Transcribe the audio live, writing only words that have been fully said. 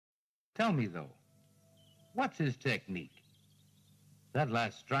Tell me, though, what's his technique? That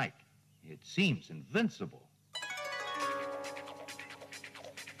last strike, it seems invincible.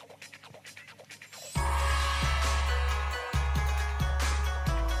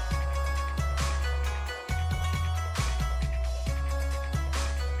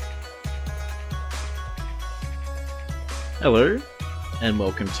 Hello, and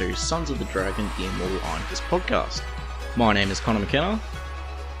welcome to Sons of the Dragon, the Immortal Iron Fist podcast. My name is Connor McKenna,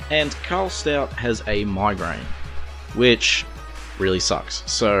 and Carl Stout has a migraine, which really sucks.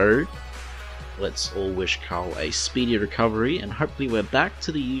 So, let's all wish Carl a speedy recovery, and hopefully we're back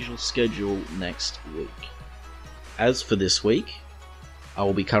to the usual schedule next week. As for this week, I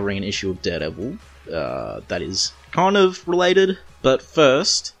will be covering an issue of Daredevil that is kind of related, but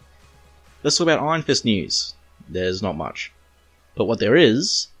first, let's talk about Iron Fist news. There's not much. But what there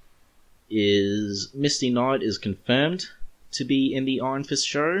is Misty Knight is confirmed to be in the Iron Fist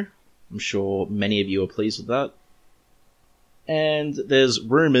show. I'm sure many of you are pleased with that. And there's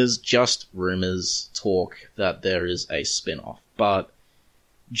rumours, just rumours, talk that there is a spin-off. But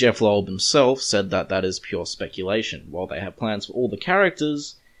Jeff Loeb himself said that that is pure speculation. While they have plans for all the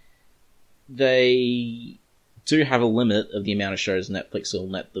characters, they do have a limit of the amount of shows Netflix will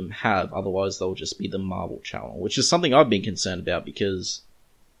let them have, otherwise they'll just be the Marvel channel, which is something I've been concerned about because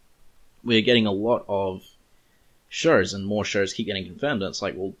we're getting a lot of shows and more shows keep getting confirmed, and it's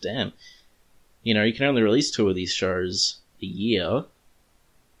like, well, damn, you know, you can only release 2 of these shows a year,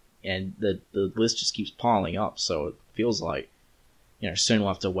 and the list just keeps piling up, so it feels like, you know, soon we'll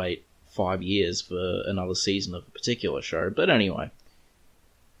have to wait 5 years for another season of a particular show. But anyway,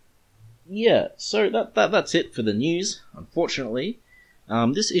 yeah, so that's it for the news, unfortunately.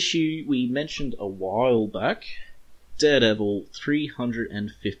 This issue we mentioned a while back, Daredevil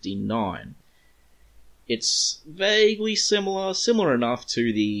 359. It's vaguely similar enough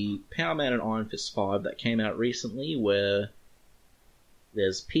to the Power Man and Iron Fist 5 that came out recently, where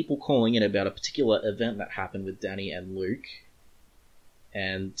there's people calling in about a particular event that happened with Danny and Luke,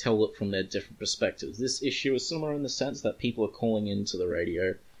 and tell it from their different perspectives. This issue is similar in the sense that people are calling into the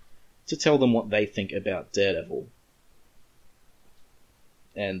radio to tell them what they think about Daredevil.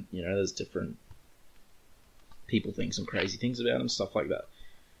 And, you know, there's different people think some crazy things about him, stuff like that.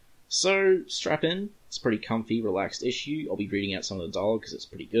 So, strap in. It's a pretty comfy, relaxed issue. I'll be reading out some of the dialogue because it's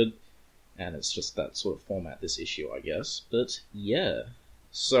pretty good. And it's just that sort of format, this issue, I guess. But, yeah.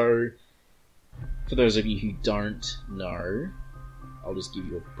 So, for those of you who don't know, I'll just give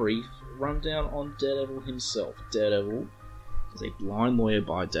you a brief rundown on Daredevil himself. Daredevil is a blind lawyer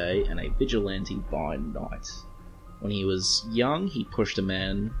by day and a vigilante by night. When he was young, he pushed a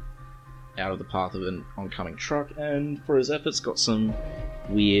man out of the path of an oncoming truck, and for his efforts got some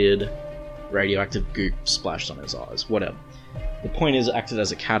weird radioactive goop splashed on his eyes. Whatever. The point is, it acted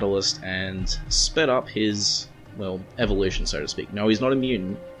as a catalyst and sped up his, well, evolution, so to speak. No, he's not a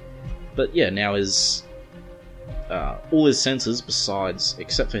mutant, but yeah, now his all his senses, besides,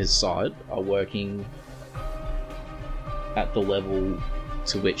 except for his side, are working at the level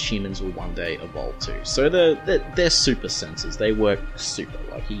to which humans will one day evolve to. So they're super senses. They work super.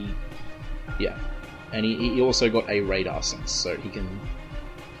 Like yeah. And he also got a radar sense, so he can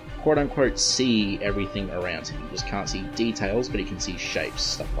quote unquote see everything around him. He just can't see details, but he can see shapes,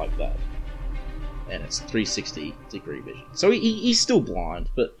 stuff like that. And it's 360 degree vision. So he's still blind,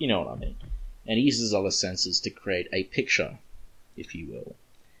 but you know what I mean. And he uses other senses to create a picture, if you will.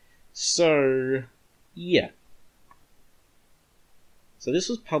 So, yeah. So this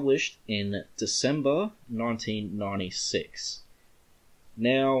was published in December 1996.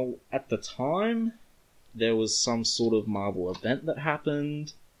 Now, at the time, there was some sort of Marvel event that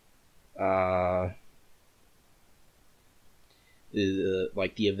happened. Like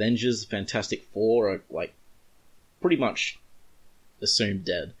the Avengers, Fantastic Four are like pretty much assumed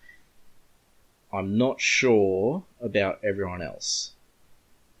dead. I'm not sure about everyone else.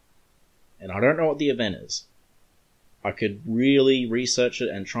 And I don't know what the event is. I could really research it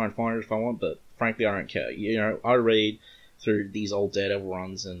and try and find it if I want, but frankly I don't care. You know, I read through these old Daredevil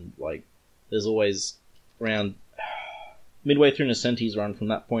runs and, like, there's always around midway through Nascenti's run from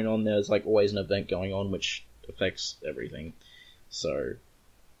that point on, there's, like, always an event going on which affects everything. So,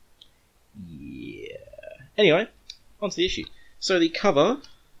 yeah. Anyway, onto the issue. So the cover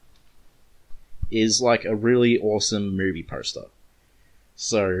is like a really awesome movie poster.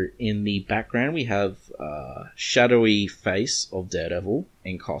 So, in the background, we have a shadowy face of Daredevil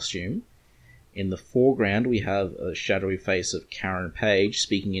in costume. In the foreground, we have a shadowy face of Karen Page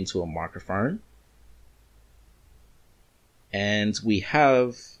speaking into a microphone. And we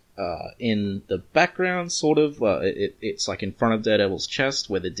have in the background, sort of. It's like in front of Daredevil's chest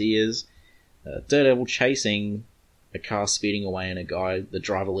where the D is. Daredevil chasing a car speeding away and the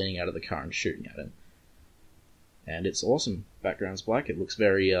driver leaning out of the car and shooting at him. And it's awesome. Background's black. It looks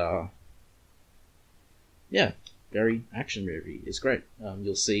very, very action movie. It's great.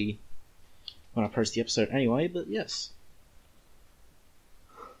 You'll see when I post the episode anyway, but yes.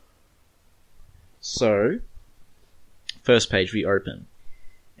 So, first page we open,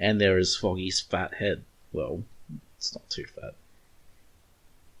 and there is Foggy's fat head. Well, it's not too fat.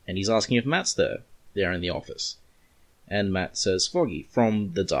 And he's asking if Matt's there. They're in the office. And Matt says, Foggy,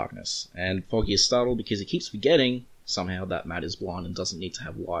 from the darkness. And Foggy is startled because he keeps forgetting, somehow, that Matt is blind and doesn't need to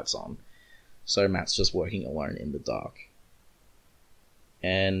have lights on. So Matt's just working alone in the dark.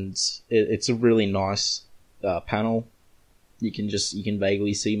 And it's a really nice panel. You can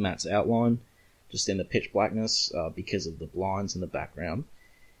vaguely see Matt's outline, just in the pitch blackness, because of the blinds in the background.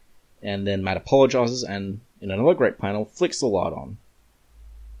 And then Matt apologizes, and in another great panel, flicks the light on.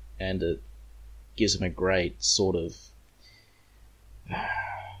 And it gives him a great sort of...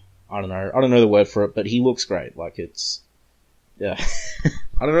 I don't know the word for it, but he looks great. Like, it's... Yeah.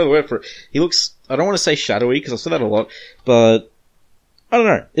 I don't know the word for it. He looks... I don't want to say shadowy, because I've said that a lot, but... I don't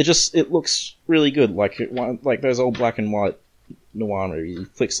know. It looks really good. Like those old black and white noir movies. He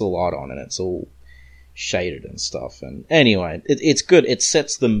flicks the light on, and it's all shaded and stuff. And anyway, it's good. It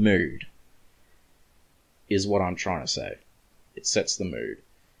sets the mood, is what I'm trying to say. It sets the mood.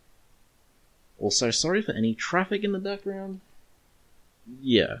 Also, sorry for any traffic in the background.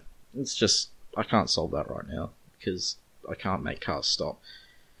 Yeah, it's just, I can't solve that right now, because I can't make cars stop.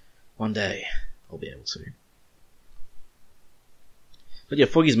 One day, I'll be able to. But yeah,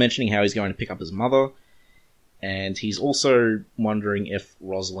 Foggy's mentioning how he's going to pick up his mother, and he's also wondering if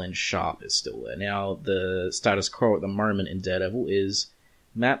Rosalind Sharp is still there. Now, the status quo at the moment in Daredevil is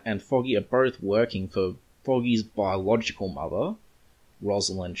Matt and Foggy are both working for Foggy's biological mother,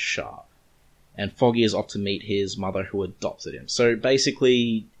 Rosalind Sharp. And Foggy is off to meet his mother who adopted him. So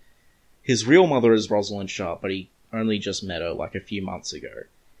basically, his real mother is Rosalind Sharp, but he only just met her like a few months ago.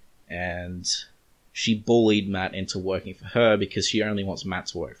 And she bullied Matt into working for her because she only wants Matt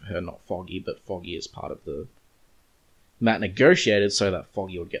to work for her, not Foggy, but Foggy is part of the... Matt negotiated so that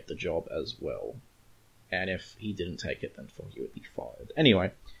Foggy would get the job as well. And if he didn't take it, then Foggy would be fired.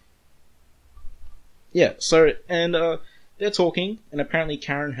 Anyway. Yeah, so, and they're talking, and apparently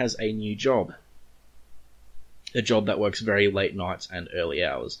Karen has a new job. A job that works very late nights and early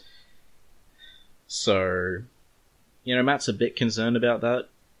hours. So, Matt's a bit concerned about that.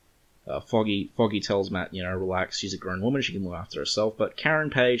 Foggy tells Matt, relax, she's a grown woman, she can look after herself, but Karen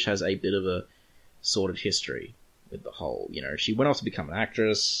Page has a bit of a sordid history with the whole, she went off to become an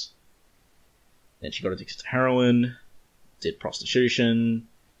actress, then she got addicted to heroin, did prostitution,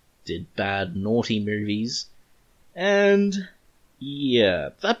 did bad, naughty movies, and, yeah,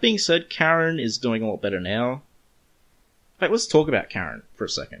 that being said, Karen is doing a lot better now. In fact, let's talk about Karen for a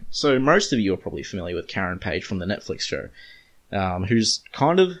second. So, most of you are probably familiar with Karen Page from the Netflix show. Who's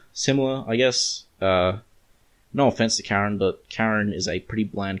kind of similar, I guess. No offense to Karen, but Karen is a pretty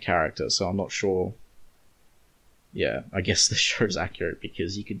bland character, so I'm not sure. Yeah, I guess the show's accurate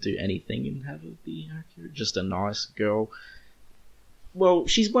because you could do anything and have it be accurate. Just a nice girl. Well,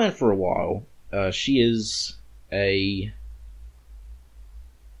 she's bland for a while. She is a...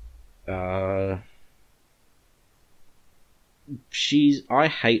 I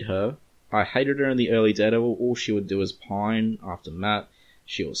hate her. I hated her in the early Daredevil. All she would do is pine after Matt.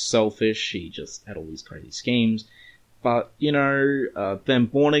 She was selfish. She just had all these crazy schemes. But, then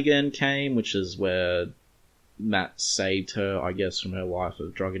Born Again came, which is where Matt saved her, I guess, from her life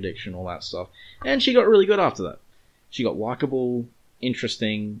of drug addiction, all that stuff. And she got really good after that. She got likable,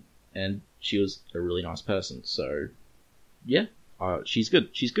 interesting, and she was a really nice person. So, yeah, she's good.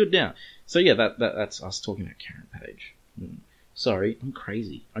 She's good now. So, yeah, that's us talking about Karen Page. Sorry, I'm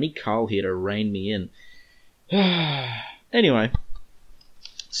crazy. I need Carl here to rein me in. Anyway.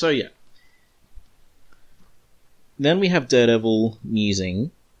 So, yeah. Then we have Daredevil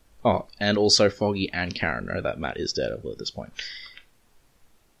musing. Oh, and also Foggy and Karen know that Matt is Daredevil at this point.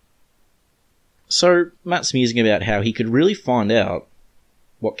 So, Matt's musing about how he could really find out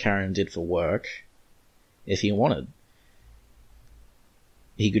what Karen did for work if he wanted.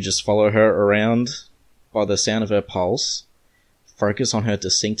 He could just follow her around by the sound of her pulse, focus on her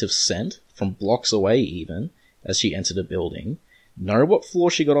distinctive scent, from blocks away even, as she entered a building, know what floor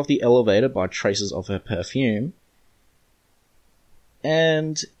she got off the elevator by traces of her perfume,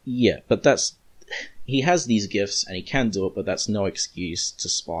 and yeah, but he has these gifts and he can do it, but that's no excuse to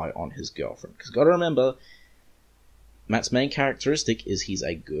spy on his girlfriend. Because gotta remember, Matt's main characteristic is he's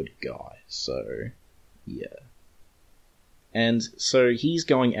a good guy. So, yeah. And so he's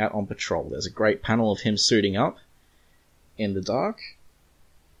going out on patrol. There's a great panel of him suiting up in the dark.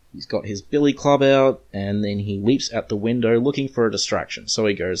 He's got his billy club out, and then he leaps out the window looking for a distraction. So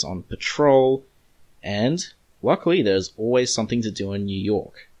he goes on patrol, and luckily there's always something to do in New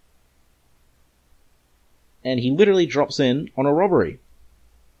York. And he literally drops in on a robbery.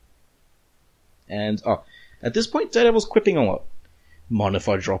 And, at this point, Daredevil's quipping a lot. Mind if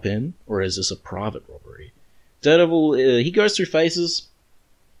I drop in? Or is this a private robbery? Daredevil, he goes through phases,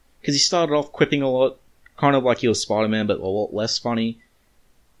 because he started off quipping a lot, kind of like he was Spider-Man, but a lot less funny.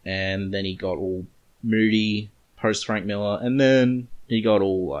 And then he got all moody post Frank Miller, and then he got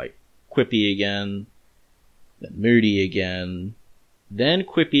all like quippy again, then moody again, then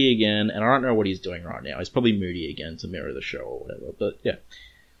quippy again, and I don't know what he's doing right now. He's probably moody again to mirror the show or whatever, but yeah.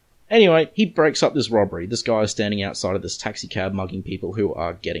 Anyway, he breaks up this robbery. This guy is standing outside of this taxi cab mugging people who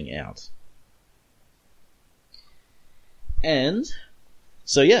are getting out. And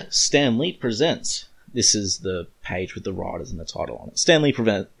so yeah, Stan Lee presents. This is the page with the writers and the title on it. Stan Lee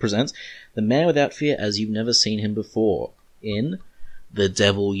presents The Man Without Fear as You've Never Seen Him Before in The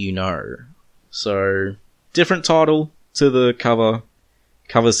Devil You Know. So, different title to the cover.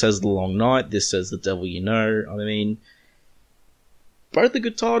 Cover says The Long Night. This says The Devil You Know. I mean, both are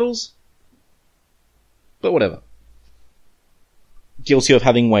good titles. But whatever. Guilty of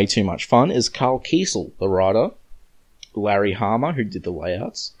having way too much fun is Carl Kiesel, the writer. Larry Hama, who did the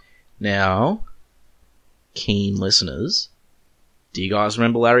layouts. Now, keen listeners, do you guys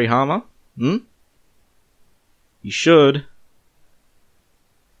remember Larry Hama? You should.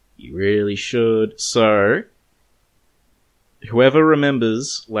 You really should. So, whoever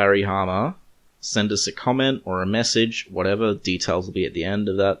remembers Larry Hama, send us a comment or a message, whatever, details will be at the end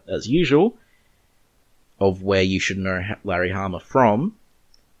of that as usual, of where you should know Larry Hama from.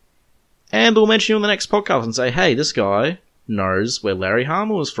 And we'll mention you on the next podcast and say, hey, this guy knows where Larry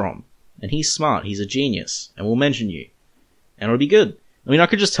Hama was from. And he's smart, he's a genius, and we'll mention you. And it'll be good. I mean, I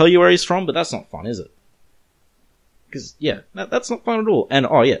could just tell you where he's from, but that's not fun, is it? Because, yeah, that's not fun at all. And,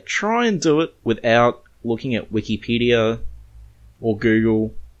 oh yeah, try and do it without looking at Wikipedia or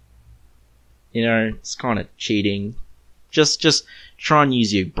Google. You know, it's kind of cheating. Just try and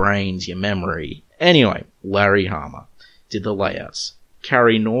use your brains, your memory. Anyway, Larry Hama did the layouts.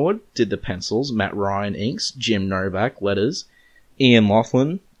 Carrie Nord did the pencils. Matt Ryan inks. Jim Novak letters. Ian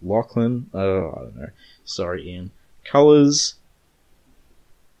Lachlan, I don't know. Sorry, Ian. Colors.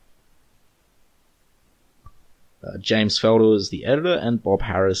 James Felder is the editor, and Bob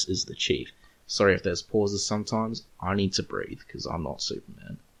Harris is the chief. Sorry if there's pauses sometimes. I need to breathe, because I'm not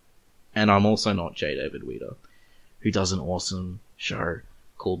Superman. And I'm also not J. David Weeder, who does an awesome show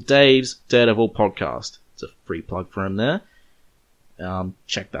called Dave's Daredevil Podcast. It's a free plug for him there.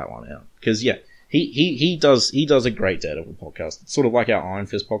 Check that one out. Because, yeah, he does a great Daredevil podcast. It's sort of like our Iron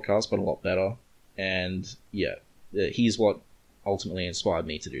Fist podcast, but a lot better. And, yeah, he's what ultimately inspired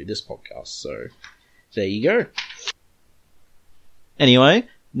me to do this podcast. So, there you go. Anyway,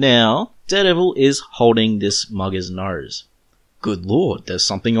 now, Daredevil is holding this mugger's nose. Good lord, there's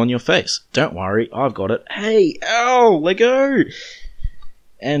something on your face. Don't worry, I've got it. Hey, ow, let go!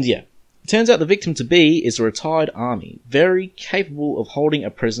 And yeah, turns out the victim-to-be is a retired army, very capable of holding a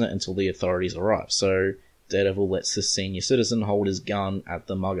prisoner until the authorities arrive. So, Daredevil lets the senior citizen hold his gun at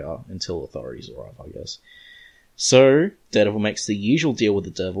the mugger until authorities arrive, I guess. So, Daredevil makes the usual deal with the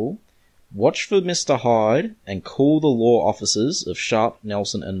devil, watch for Mr. Hyde, and call the law officers of Sharp,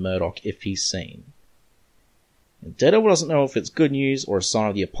 Nelson, and Murdoch if he's seen. And Daredevil doesn't know if it's good news or a sign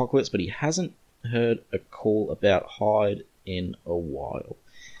of the apocalypse, but he hasn't heard a call about Hyde in a while.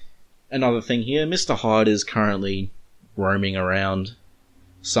 Another thing here, Mr. Hyde is currently roaming around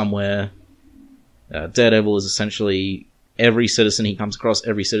somewhere. Daredevil is essentially every citizen he comes across,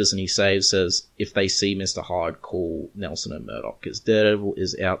 every citizen he saves says, if they see Mr. Hyde, call Nelson and Murdoch, because Daredevil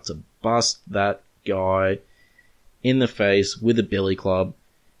is out to bust that guy in the face with a billy club.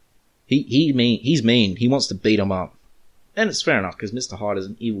 He's mean. He wants to beat him up. And it's fair enough, because Mr. Hyde is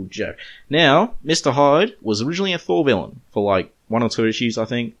an evil joke. Now, Mr. Hyde was originally a Thor villain for like 1 or 2 issues, I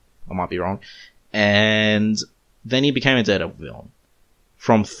think. I might be wrong. And then he became a Daredevil villain.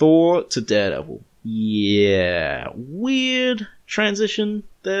 From Thor to Daredevil. Yeah, weird transition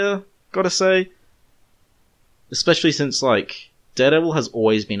there, gotta say. Especially since, like, Daredevil has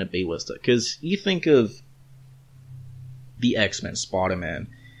always been a B-lister. Because you think of the X-Men, Spider-Man,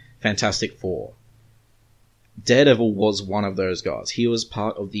 Fantastic Four. Daredevil was one of those guys. He was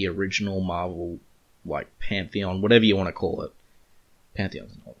part of the original Marvel, like, pantheon, whatever you want to call it.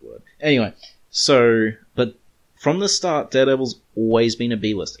 Pantheon's not a word. Anyway, so, but From the start, Daredevil's always been a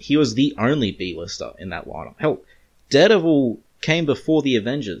B-lister. He was the only B-lister in that lineup. Hell, Daredevil came before the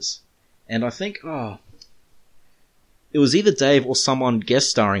Avengers. And I think, it was either Dave or someone guest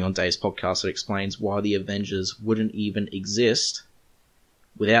starring on Dave's podcast that explains why the Avengers wouldn't even exist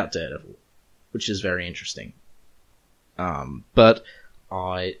without Daredevil, which is very interesting. But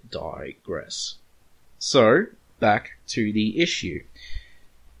I digress. So, back to the issue.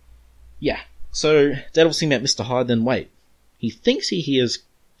 Yeah, so Daredevil's thinking about Mr. Hyde, then wait. He thinks he hears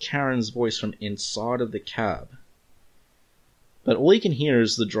Karen's voice from inside of the cab. But all he can hear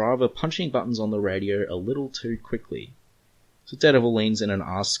is the driver punching buttons on the radio a little too quickly. So Daredevil leans in and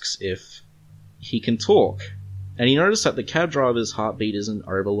asks if he can talk. And he noticed that the cab driver's heartbeat is an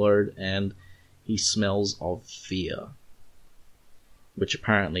overload and he smells of fear. Which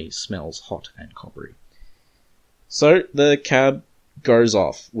apparently smells hot and coppery. So the cab goes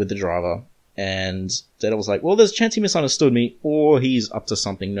off with the driver. And Daredevil's like, well, there's a chance he misunderstood me or he's up to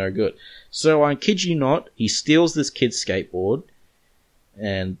something no good. So I kid you not, he steals this kid's skateboard.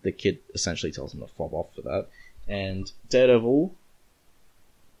 And the kid essentially tells him to fob off for that. And Daredevil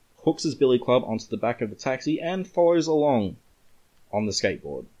hooks his billy club onto the back of the taxi and follows along on the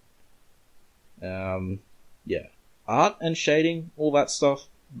skateboard. Yeah. Art and shading, all that stuff,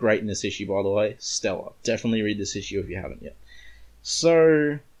 great in this issue, by the way. Stellar. Definitely read this issue if you haven't yet.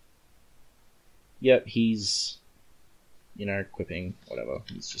 So, yep, he's, quipping, whatever.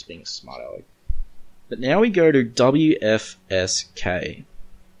 He's just being a smart aleck. But now we go to WFSK.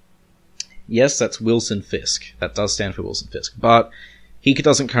 Yes, that's Wilson Fisk. That does stand for Wilson Fisk. But he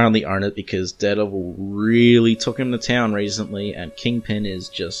doesn't currently own it because Daredevil really took him to town recently and Kingpin is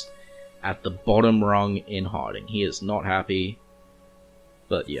just at the bottom rung in hiding. He is not happy.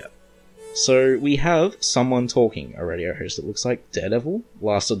 But yeah. So we have someone talking, a radio host that looks like Daredevil,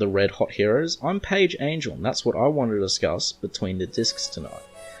 last of the Red Hot Heroes. I'm Paige Angel, and that's what I want to discuss between the discs tonight.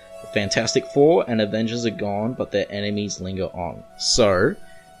 The Fantastic Four and Avengers are gone, but their enemies linger on. So,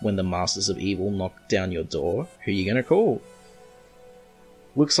 when the Masters of Evil knock down your door, who are you gonna call?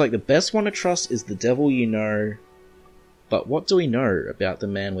 Looks like the best one to trust is the devil you know, but what do we know about the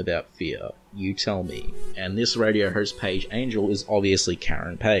man without fear? You tell me. And this radio host Paige Angel is obviously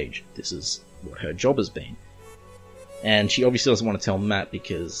Karen Page. This is what her job has been. And she obviously doesn't want to tell Matt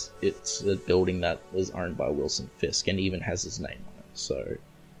because it's a building that was owned by Wilson Fisk and even has his name on it. So,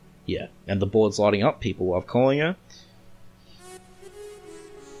 yeah. And the board's lighting up. People love calling her.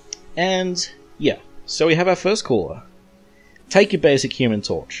 And, yeah. So we have our first caller. Take your basic Human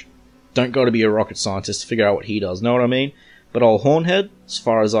Torch. Don't gotta be a rocket scientist to figure out what he does, know what I mean? But old Hornhead, as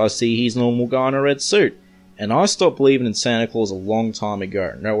far as I see, he's a normal guy in a red suit. And I stopped believing in Santa Claus a long time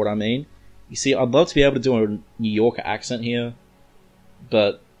ago, know what I mean? You see, I'd love to be able to do a New Yorker accent here,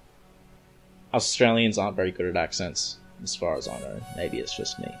 but Australians aren't very good at accents, as far as I know. Maybe it's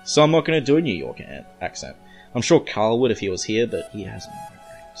just me. So I'm not going to do a New Yorker accent. I'm sure Carl would if he was here, but he has a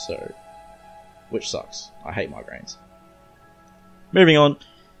migraine, so... Which sucks. I hate migraines. Moving on.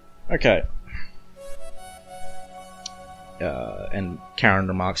 Okay. And Karen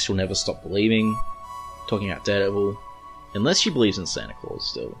remarks she'll never stop believing, talking about Daredevil, unless she believes in Santa Claus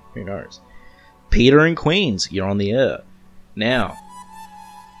still. Who knows? Peter in Queens, you're on the air. Now,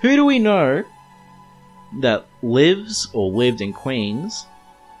 who do we know that lives or lived in Queens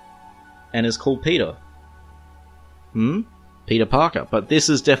and is called Peter? Peter Parker. But this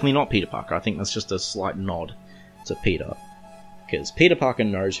is definitely not Peter Parker. I think that's just a slight nod to Peter. Because Peter Parker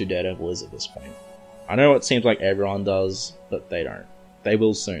knows who Daredevil is at this point. I know it seems like everyone does, but they don't. They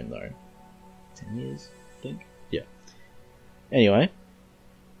will soon, though. 10 years, I think? Yeah. Anyway.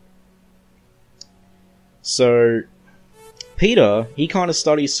 So, Peter, he kind of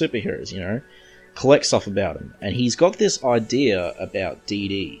studies superheroes, collects stuff about them. And he's got this idea about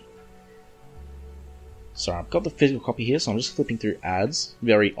DD. So I've got the physical copy here, so I'm just flipping through ads.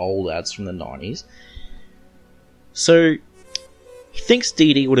 Very old ads from the 90s. So... he thinks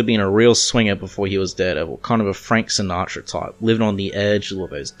DD would have been a real swinger before he was Daredevil, kind of a Frank Sinatra type, living on the edge, all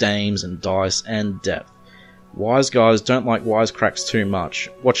those dames and dice and depth. Wise guys don't like wisecracks too much.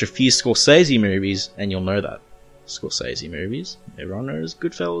 Watch a few Scorsese movies and you'll know that. Scorsese movies, everyone knows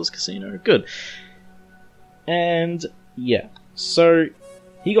Goodfellas, Casino, good. And, yeah, so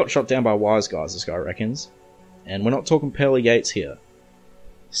he got shot down by wise guys, this guy reckons. And we're not talking Pearly Gates here.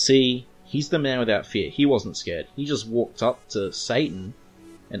 See... he's the man without fear. He wasn't scared. He just walked up to Satan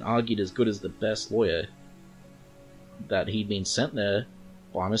and argued as good as the best lawyer that he'd been sent there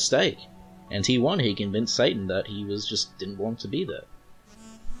by mistake. And he won. He convinced Satan that he didn't want to be there.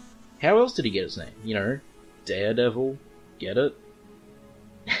 How else did he get his name? Daredevil. Get it?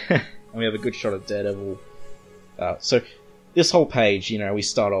 And we have a good shot of Daredevil So this whole page, you know, we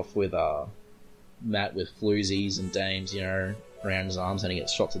start off with Matt with floozies and dames, you know, around his arms, and he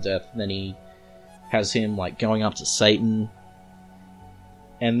gets shot to death. And then he has him like going up to Satan.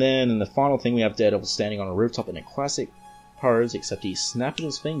 And then in the final thing, we have Daredevil standing on a rooftop in a classic pose, except he's snapping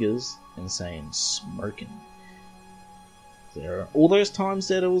his fingers and saying "smoking." There are all those times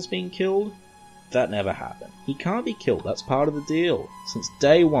Daredevil's being killed. That never happened. He can't be killed. That's part of the deal. Since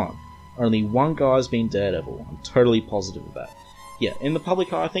day one, only one guy's been Daredevil. I'm totally positive of that. Yeah, in the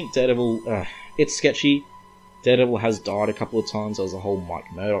public eye, I think Daredevil, it's sketchy. Daredevil has died a couple of times. There was a whole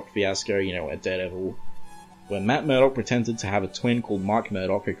Mike Murdock fiasco, you know, where Matt Murdock pretended to have a twin called Mike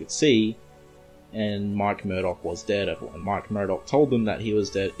Murdock who could see, and Mike Murdock was Daredevil, and Mike Murdock told them that he was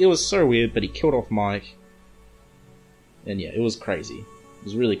dead. It was so weird, but he killed off Mike, and yeah, it was crazy. It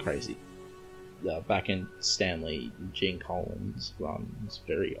was really crazy. Back in Stanley, Gene Collins' run was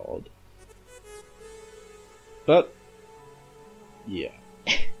very odd. But, yeah.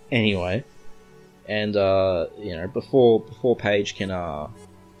 Anyway, and, you know, before Page can,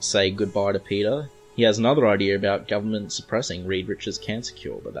 say goodbye to Peter, he has another idea about government suppressing Reed Richards' cancer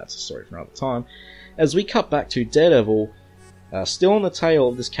cure, but that's a story for another time. As we cut back to Daredevil, still on the tail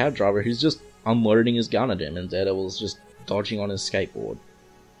of this cab driver who's just unloading his gun at him, and Daredevil's just dodging on his skateboard.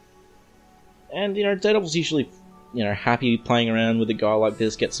 And, you know, Daredevil's usually, you know, happy playing around with a guy like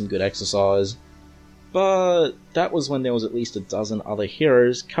this, get some good exercise. But that was when there was at least a dozen other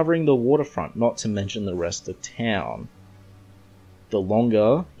heroes covering the waterfront, not to mention the rest of town. The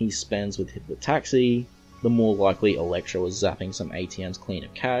longer he spends with the taxi, the more likely Elektra was zapping some ATMs clean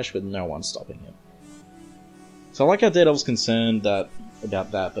of cash with no one stopping him. So I like how Daredevil's concerned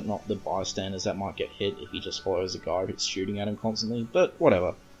about that, but not the bystanders that might get hit if he just follows a guy who's shooting at him constantly, but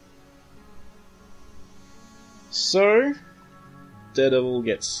whatever. So, Daredevil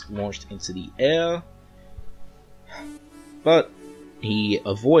gets launched into the air, but he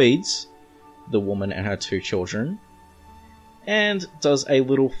avoids the woman and her two children, and does a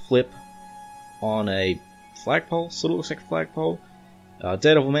little flip on a flagpole, sort of looks like a flagpole.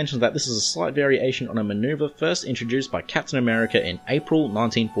 Daredevil mentions that this is a slight variation on a maneuver first introduced by Captain America in April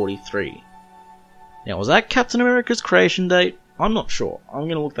 1943. Now, was that Captain America's creation date? I'm not sure. I'm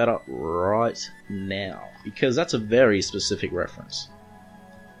going to look that up right now, because that's a very specific reference.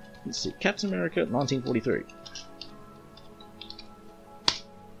 Let's see, Captain America 1943.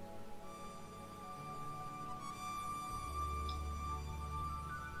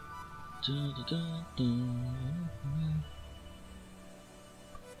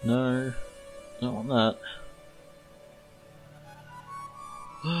 No, don't want that.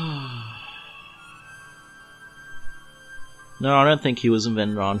 No, I don't think he was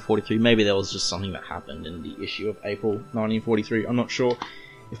invented around 43. Maybe there was just something that happened in the issue of April 1943. I'm not sure.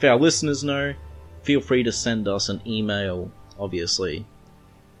 If our listeners know, feel free to send us an email, obviously.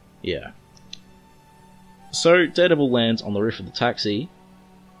 Yeah. So, Daredevil lands on the roof of the taxi,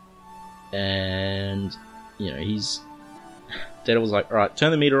 and, you know, Daredevil's like, alright,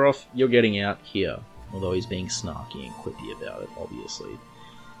 turn the meter off, you're getting out here. Although he's being snarky and quippy about it, obviously.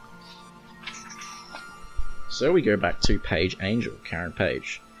 So we go back to Page Angel, Karen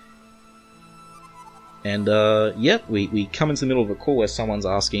Page. And, yeah, we come into the middle of a call where someone's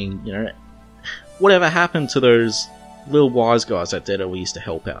asking, you know, whatever happened to those little wise guys that Daredevil used to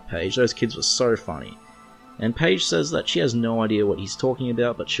help out Page? Those kids were so funny. And Page says that she has no idea what he's talking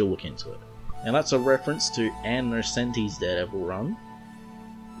about, but she'll look into it. And that's a reference to Ann Nocenti's Daredevil run,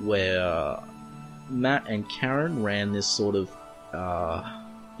 where Matt and Karen ran this sort of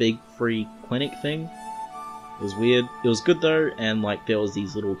big free clinic thing. It was weird. It was good though, and like there was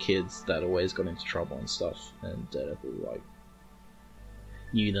these little kids that always got into trouble and stuff, and Daredevil like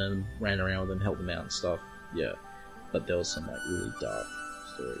knew them, ran around with them, helped them out and stuff. Yeah, but there was some like really dark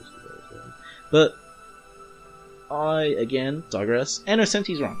stories. But I again digress. Ann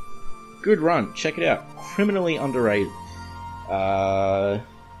Nocenti's run, good run. Check it out. Criminally underrated. You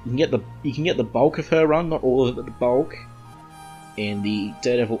can get the bulk of her run, not all of it, but the bulk, in the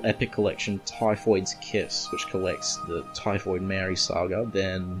Daredevil Epic Collection Typhoid's Kiss, which collects the Typhoid Mary saga,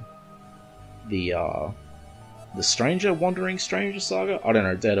 then the Wandering Stranger saga. I don't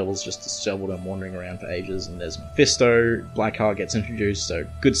know, Daredevil's just disheveled and wandering around for ages, and there's Mephisto, Blackheart gets introduced, so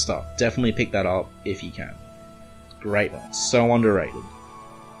good stuff. Definitely pick that up if you can. Great run, so underrated.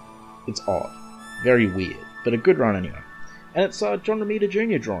 It's odd, very weird, but a good run anyway. And it's John Romita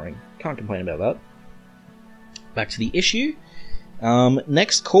Jr. drawing, can't complain about that. Back to the issue.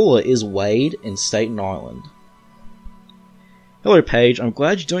 Next caller is Wade in Staten Island. Hello Paige, I'm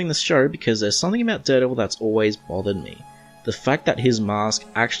glad you're doing this show because there's something about Daredevil that's always bothered me. The fact that his mask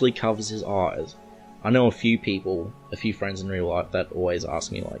actually covers his eyes. I know a few people, a few friends in real life that always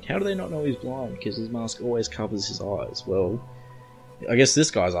ask me, like, how do they not know he's blind? Because his mask always covers his eyes. Well, I guess this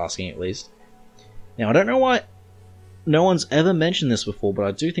guy's asking at least. Now, I don't know why no one's ever mentioned this before, but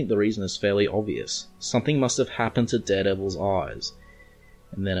I do think the reason is fairly obvious. Something must have happened to Daredevil's eyes.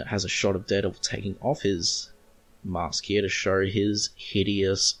 And then it has a shot of Daredevil taking off his mask here to show his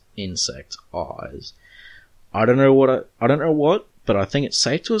hideous insect eyes. I don't know what, but I think it's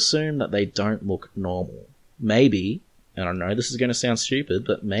safe to assume that they don't look normal. Maybe, and I know this is going to sound stupid,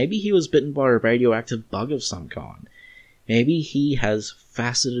 but maybe he was bitten by a radioactive bug of some kind. Maybe he has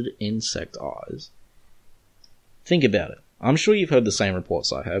faceted insect eyes. Think about it. I'm sure you've heard the same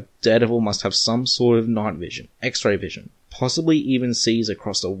reports I have. Daredevil must have some sort of night vision, X-ray vision, possibly even sees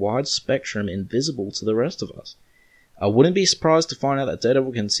across a wide spectrum invisible to the rest of us. I wouldn't be surprised to find out that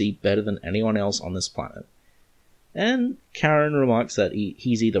Daredevil can see better than anyone else on this planet. And Karen remarks that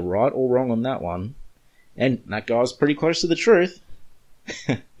he's either right or wrong on that one. And that guy's pretty close to the truth.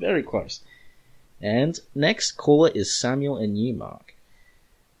 Very close. And next caller is Samuel in Newmark.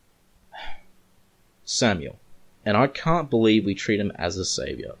 Samuel. And I can't believe we treat him as a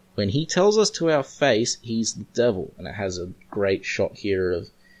savior. When he tells us to our face he's the devil, and it has a great shot here of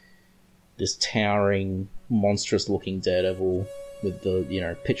this towering, monstrous-looking Daredevil with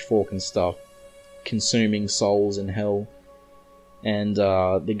the, pitchfork and stuff, consuming souls in hell. And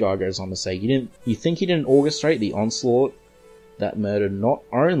the guy goes on to say, you think he didn't orchestrate the onslaught that murdered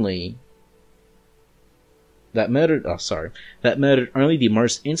only the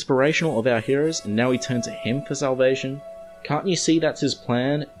most inspirational of our heroes, and now we turn to him for salvation? Can't you see that's his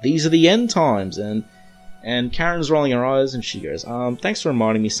plan? These are the end times. And Karen's rolling her eyes, and she goes, thanks for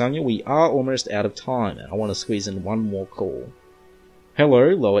reminding me, Samuel, we are almost out of time, and I want to squeeze in one more call. Hello,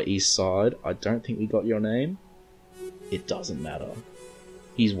 Lower East Side, I don't think we got your name. It doesn't matter.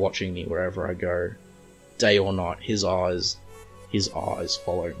 He's watching me wherever I go. Day or night, his eyes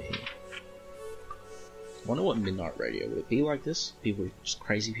follow me. I wonder what midnight radio would it be like this? Just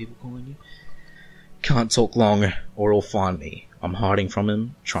crazy people calling you? Can't talk long, or he'll find me. I'm hiding from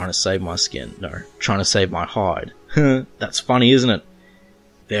him, trying to save my skin. No, trying to save my hide. That's funny, isn't it?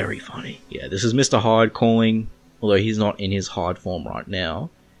 Very funny. Yeah, this is Mr. Hyde calling, although he's not in his Hyde form right now.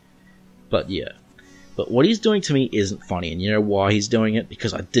 But yeah. But what he's doing to me isn't funny, and you know why he's doing it?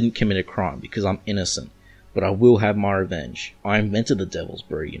 Because I didn't commit a crime, because I'm innocent. But I will have my revenge. I invented the Devil's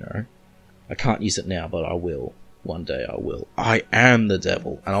Brew, I can't use it now, but I will. One day I will. I am the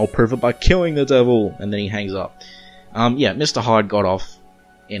devil, and I'll prove it by killing the devil. And then he hangs up. Yeah, Mr. Hyde got off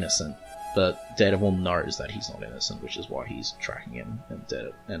innocent, but Daredevil knows that he's not innocent, which is why he's tracking him, and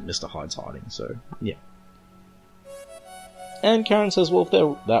Mr. Hyde's hiding, so, yeah. And Karen says, well, if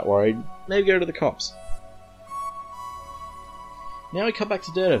they're that worried, maybe go to the cops. Now we cut back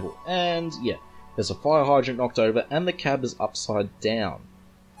to Daredevil, and, yeah, there's a fire hydrant knocked over, and the cab is upside down.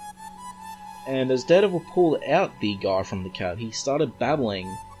 And as Daredevil pulled out the guy from the cab, he started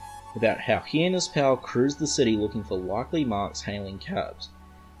babbling about how he and his pal cruised the city looking for likely marks hailing cabs.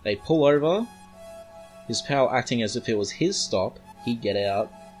 They pull over, his pal acting as if it was his stop, he'd get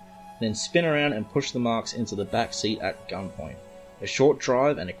out, then spin around and push the marks into the back seat at gunpoint. A short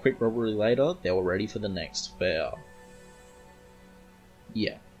drive and a quick robbery later, they were ready for the next fare.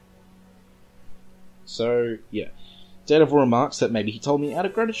 Yeah. So, yeah. Daredevil remarks that maybe he told me out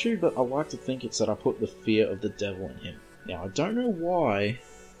of gratitude, but I like to think it's that I put the fear of the devil in him. Now, I don't know why.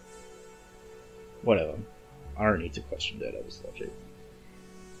 Whatever. I don't need to question Daredevil's logic.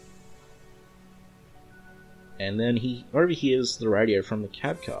 And then he overhears the radio from the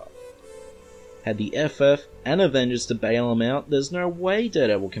cab car. Had the FF and Avengers to bail him out, there's no way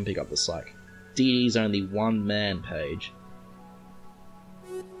Daredevil can pick up the slack. DD's only one-man page.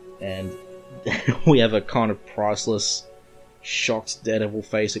 And we have a kind of priceless, shocked Daredevil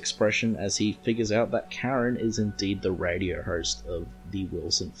face expression as he figures out that Karen is indeed the radio host of the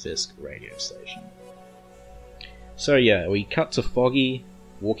Wilson Fisk radio station. So yeah, we cut to Foggy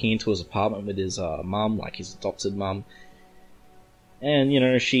walking into his apartment with his mum, like his adopted mum.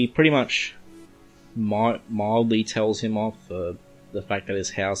 And, she pretty much mildly tells him off for the fact that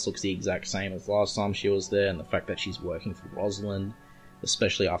his house looks the exact same as last time she was there, and the fact that she's working for Rosalind,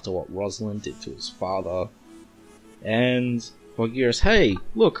 especially after what Rosalind did to his father. And Foggy goes, hey,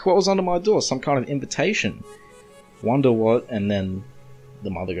 look, what was under my door? Some kind of invitation. Wonder what? And then the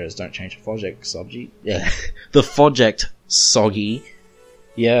mother goes, don't change the project, Soggy. Yeah, the project, Soggy.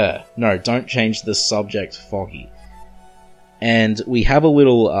 Yeah, no, don't change the subject, Foggy. And we have a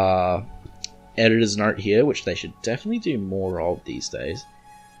little editor's note here, which they should definitely do more of these days.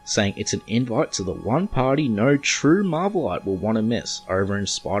 saying it's an invite to the one party no true Marvelite will want to miss over in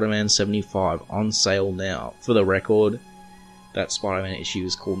Spider-Man 75 on sale now. For the record, that Spider-Man issue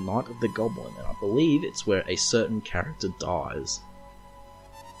is called Night of the Goblin, and I believe it's where a certain character dies.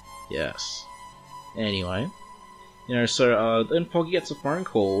 Yes. Anyway, so then Foggy gets a phone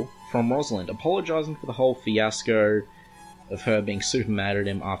call from Rosalind apologising for the whole fiasco of her being super mad at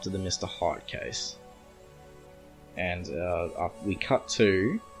him after the Mr. Hyde case. And we cut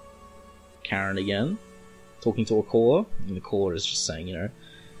to Karen again, talking to a caller, and the caller is just saying,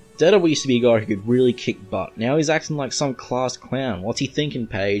 Daredevil used to be a guy who could really kick butt. Now he's acting like some class clown. What's he thinking,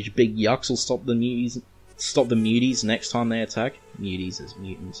 Paige? Big yucks will stop the muties next time they attack. Muties as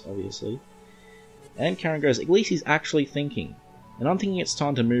mutants, obviously. And Karen goes, at least he's actually thinking. And I'm thinking it's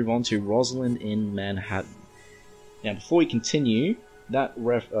time to move on to Rosalind in Manhattan. Now, before we continue, that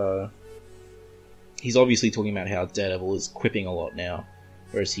he's obviously talking about how Daredevil is quipping a lot now,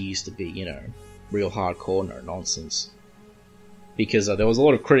 whereas he used to be, real hardcore, no nonsense. Because there was a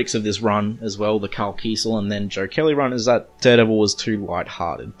lot of critics of this run as well, the Carl Kiesel and then Joe Kelly run, is that Daredevil was too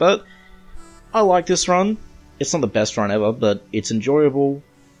light-hearted. But I like this run. It's not the best run ever, but it's enjoyable.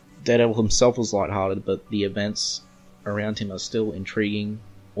 Daredevil himself was light-hearted, but the events around him are still intriguing,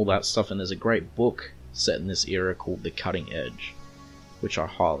 all that stuff, and there's a great book set in this era called The Cutting Edge, which I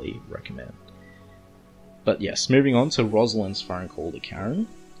highly recommend. But yes, moving on to Rosalind's phone call to Karen.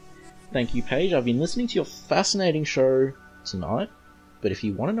 Thank you, Paige. I've been listening to your fascinating show tonight, but if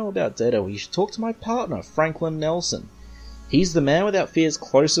you want to know about Daredevil, you should talk to my partner, Franklin Nelson. He's the Man Without Fear's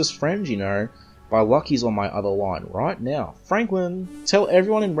closest friend, By luck he's on my other line right now. Franklin, tell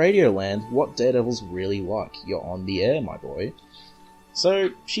everyone in Radioland what Daredevil's really like. You're on the air, my boy. So,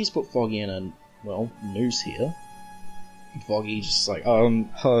 she's put Foggy in a, noose here. Foggy just like,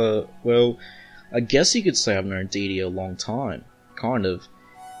 well, I guess you could say I've known Dee Dee a long time. Kind of.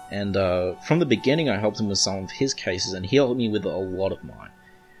 And from the beginning I helped him with some of his cases, and he helped me with a lot of mine.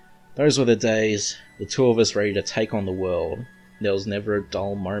 Those were the days, the two of us ready to take on the world. There was never a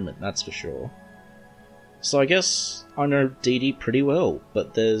dull moment, that's for sure. So I guess I know Dee Dee pretty well,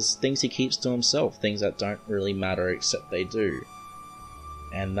 but there's things he keeps to himself, things that don't really matter except they do.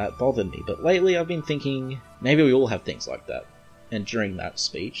 And that bothered me, but lately I've been thinking, maybe we all have things like that. And during that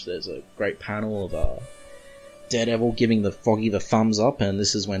speech, there's a great panel of Daredevil giving the Foggy the thumbs up, and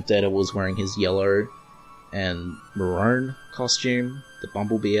this is when Daredevil was wearing his yellow and maroon costume, the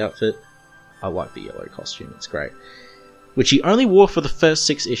Bumblebee outfit. I like the yellow costume, it's great. Which he only wore for the first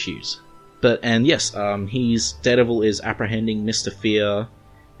 6 issues. Daredevil is apprehending Mr. Fear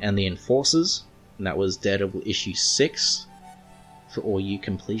and the Enforcers, and that was Daredevil issue 6. For all you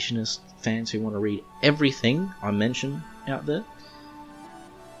completionist fans who want to read everything I mention out there.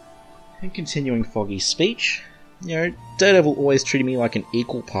 And continuing Foggy's speech, Daredevil always treated me like an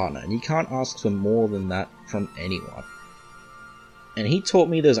equal partner, and you can't ask for more than that from anyone. And he taught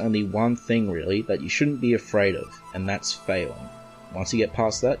me there's only one thing, really, that you shouldn't be afraid of, and that's failing. Once you get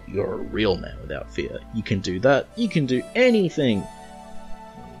past that, you're a real man without fear. You can do that, you can do anything!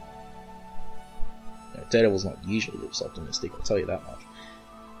 Daredevil's not usually this optimistic, I'll tell you that much.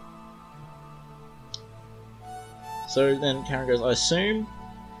 So then Karen goes, I assume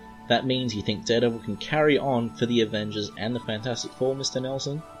that means you think Daredevil can carry on for the Avengers and the Fantastic Four, Mr.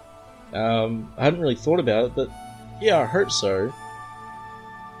 Nelson? I hadn't really thought about it, but yeah, I hope so.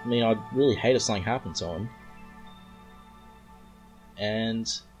 I mean, I'd really hate if something happened to him. And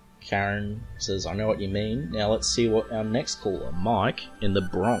Karen says, I know what you mean. Now let's see what our next caller, Mike, in the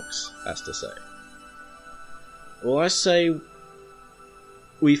Bronx, has to say. Well, I say,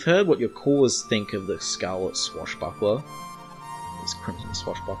 we've heard what your callers think of the Scarlet Swashbuckler. This Crimson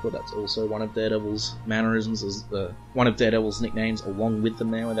Swashbuckler, that's also one of Daredevil's mannerisms, as one of Daredevil's nicknames, along with the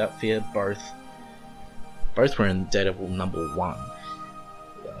Man Without Fear. Both were in Daredevil #1.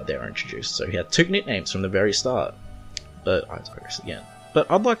 They were introduced, so he had 2 nicknames from the very start. But I digress again. But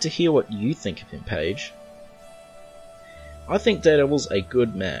I'd like to hear what you think of him, Paige. I think Daredevil's a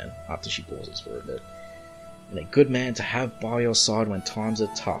good man, after she pauses for a bit. And a good man to have by your side when times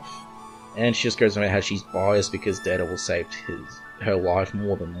are tough. And she just goes on about how she's biased because Daredevil saved her life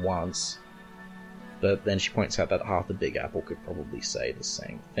more than once. But then she points out that half the Big Apple could probably say the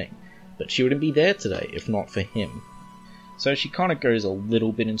same thing. But she wouldn't be there today if not for him. So she kind of goes a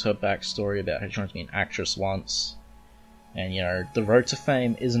little bit into her backstory about her trying to be an actress once. And, the road to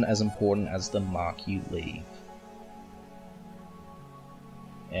fame isn't as important as the mark you leave.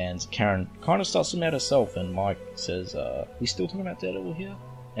 And Karen kind of starts talking about herself, and Mike says, we still talking about Daredevil here?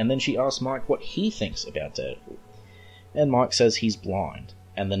 And then she asks Mike what he thinks about Daredevil. And Mike says he's blind.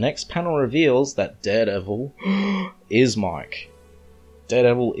 And the next panel reveals that Daredevil is Mike.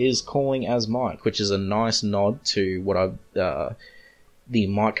 Daredevil is calling as Mike, which is a nice nod to what the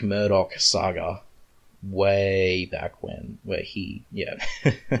Mike Murdock saga way back when, where he,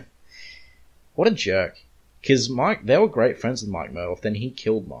 what a jerk. Because Mike, they were great friends with Mike Murdock, then he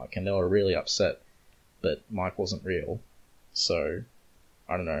killed Mike, and they were really upset, but Mike wasn't real. So,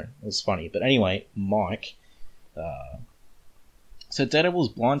 I don't know, it was funny. But anyway, Mike, so Daredevil's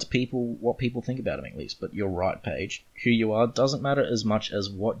blind to people, what people think about him at least, but you're right, Paige. Who you are doesn't matter as much as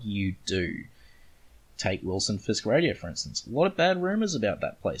what you do. Take Wilson Fisk Radio, for instance. A lot of bad rumours about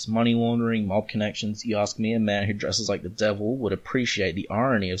that place. Money laundering, mob connections. You ask me, a man who dresses like the devil would appreciate the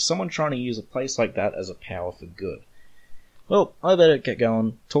irony of someone trying to use a place like that as a power for good. Well, I better get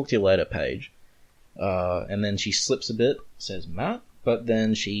going. Talk to you later, Paige. And then she slips a bit, says Matt, but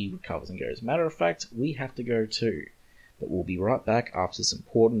then she recovers and goes, matter of fact, we have to go too. But we'll be right back after this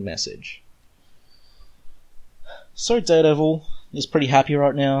important message. So Daredevil is pretty happy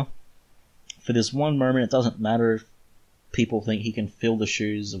right now. For this one moment, it doesn't matter if people think he can fill the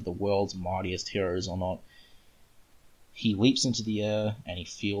shoes of the world's mightiest heroes or not. He leaps into the air, and he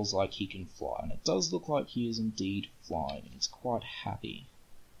feels like he can fly. And it does look like he is indeed flying, and he's quite happy.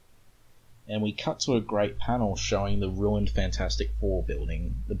 And we cut to a great panel showing the ruined Fantastic Four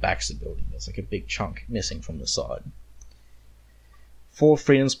building, the Baxter building. There's like a big chunk missing from the side. 4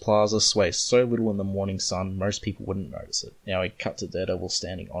 Freedoms Plaza sways so little in the morning sun, most people wouldn't notice it. Now we cut to Daredevil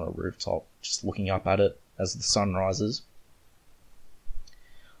standing on a rooftop, just looking up at it as the sun rises.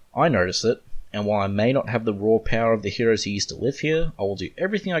 I notice it, and while I may not have the raw power of the heroes who used to live here, I will do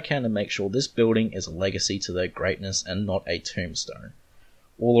everything I can to make sure this building is a legacy to their greatness and not a tombstone.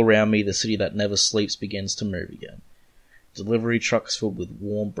 All around me, the city that never sleeps begins to move again. Delivery trucks filled with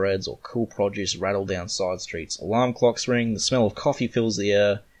warm breads or cool produce rattle down side streets. Alarm clocks ring, the smell of coffee fills the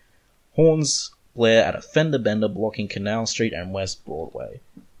air. Horns blare at a fender bender blocking Canal Street and West Broadway.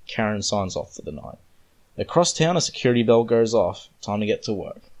 Karen signs off for the night. Across town, a security bell goes off. Time to get to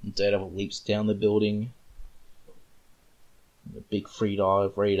work. Daredevil leaps down the building. A big free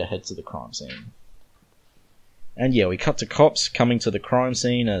dive, ready to head to the crime scene. And yeah, we cut to cops coming to the crime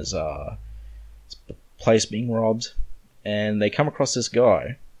scene as the place being robbed. And they come across this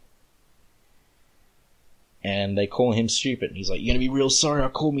guy. And they call him stupid. And he's like, you're gonna be real sorry I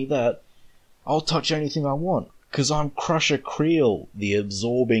called me that. I'll touch anything I want. 'Cause I'm Crusher Creel, the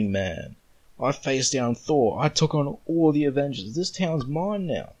absorbing man. I faced down Thor. I took on all the Avengers. This town's mine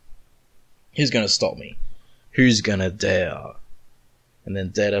now. Who's gonna stop me? Who's gonna dare? And then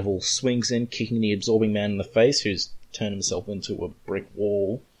Daredevil swings in, kicking the absorbing man in the face, who's turned himself into a brick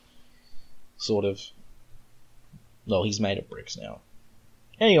wall. Sort of. Well, he's made of bricks now.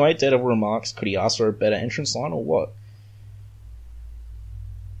 Anyway, Daredevil remarks, could he ask for a better entrance line or what?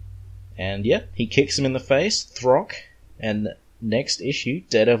 And yeah, he kicks him in the face, throck, and next issue,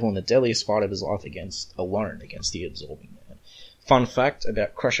 Daredevil in the deadliest fight of his life alone against the Absorbing Man. Fun fact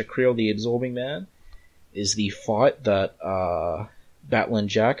about Crusher Creel, the Absorbing Man, is the fight that Battling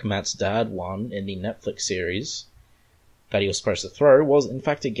Jack, Matt's dad, won in the Netflix series that he was supposed to throw was in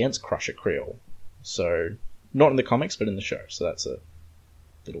fact against Crusher Creel. So, not in the comics, but in the show. So that's a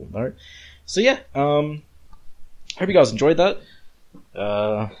little note. So yeah, hope you guys enjoyed that.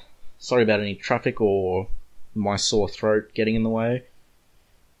 Sorry about any traffic or my sore throat getting in the way.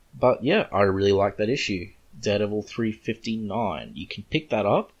 But yeah, I really like that issue. Daredevil 359. You can pick that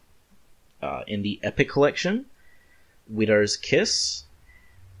up in the Epic Collection. Widow's Kiss,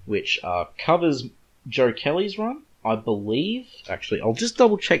 which covers Joe Kelly's run, I believe. Actually, I'll just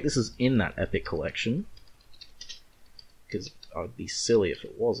double check this is in that Epic Collection, because I'd be silly if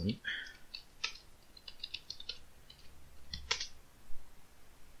it wasn't.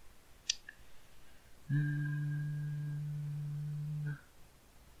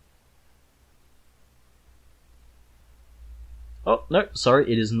 Oh, no,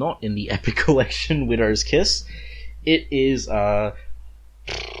 sorry, it is not in the Epic Collection, Widow's Kiss. It is, I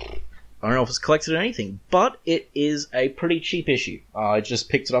don't know if it's collected or anything, but it is a pretty cheap issue. I just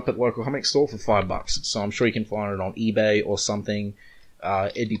picked it up at the local comic store for $5, so I'm sure you can find it on eBay or something.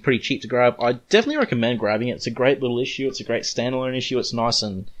 It'd be pretty cheap to grab. I definitely recommend grabbing it. It's a great little issue. It's a great standalone issue. It's nice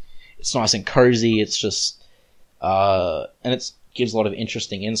and cozy. It's just, and it gives a lot of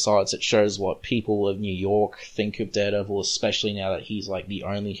interesting insights. It shows what people of New York think of Daredevil, especially now that he's like the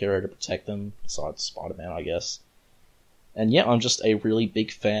only hero to protect them, besides Spider-Man, I guess. And yeah, I'm just a really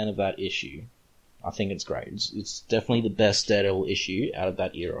big fan of that issue. I think it's great. It's definitely the best Daredevil issue out of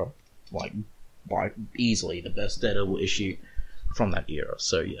that era. Like, by easily the best Daredevil issue from that era.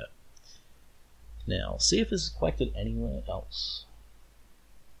 So yeah. Now, see if this is collected anywhere else.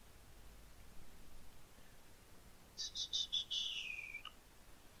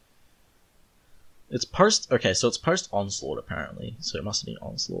 It's post. Okay, so it's post Onslaught apparently. So it must have been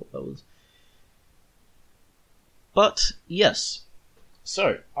Onslaught that was. But yes,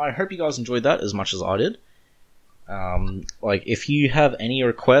 so I hope you guys enjoyed that as much as I did. Like, if you have any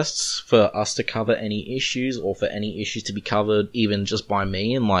requests for us to cover any issues, or for any issues to be covered, even just by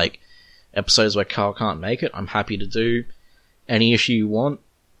me, in like episodes where Carl can't make it, I'm happy to do any issue you want.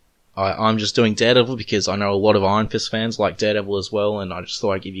 I'm just doing Daredevil because I know a lot of Iron Fist fans like Daredevil as well, and I just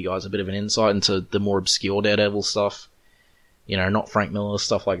thought I'd give you guys a bit of an insight into the more obscure Daredevil stuff. You know, not Frank Miller,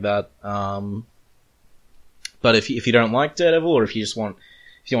 stuff like that. But if you don't like Daredevil, or if you want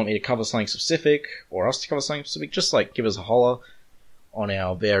me to cover something specific, or us to cover something specific, just like give us a holler on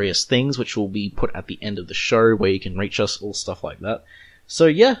our various things, which will be put at the end of the show, where you can reach us, all stuff like that. So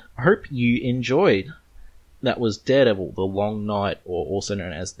yeah, I hope you enjoyed. That was Daredevil, The Long Night, or also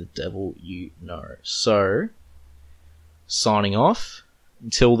known as The Devil You Know. So, signing off.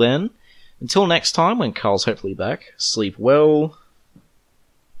 Until then, until next time, when Carl's hopefully back, sleep well,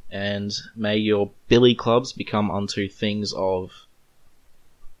 and may your billy clubs become unto things of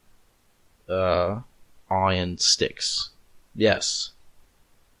iron sticks. Yes.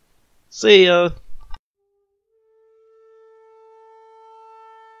 See ya!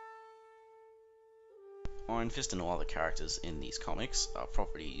 Iron Fist and all other characters in these comics are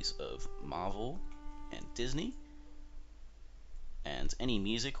properties of Marvel and Disney, and any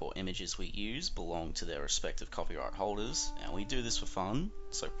music or images we use belong to their respective copyright holders, and we do this for fun,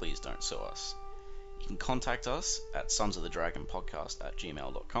 so please don't sue us. You can contact us at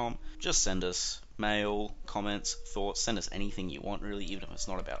sonsofthedragonpodcast@gmail.com. Just send us mail, comments, thoughts, send us anything you want really, even if it's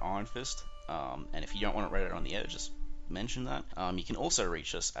not about Iron Fist. And if you don't want it read out on the air, just mention that. You can also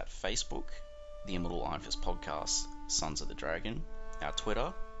reach us at Facebook, the Immortal Iron Fist Podcast, Sons of the Dragon, our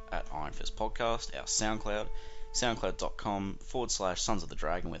Twitter, at Iron Fist Podcast, our SoundCloud, soundcloud.com/Sons of the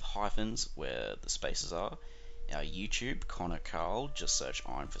Dragon with hyphens where the spaces are, our YouTube, Connor Carl, just search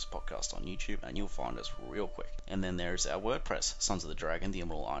Iron Fist Podcast on YouTube and you'll find us real quick. And then there's our WordPress, Sons of the Dragon, the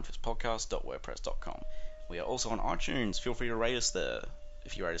Immortal Iron Fist Podcast.wordpress.com. We are also on iTunes, feel free to rate us there.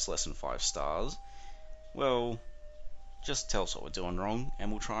 If you rate us less than 5 stars, well, just tell us what we're doing wrong and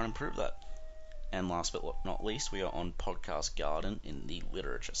we'll try and improve that. And last but not least, we are on Podcast Garden in the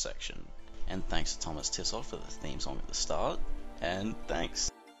literature section. And thanks to Thomas Tissoff for the theme song at the start. And thanks.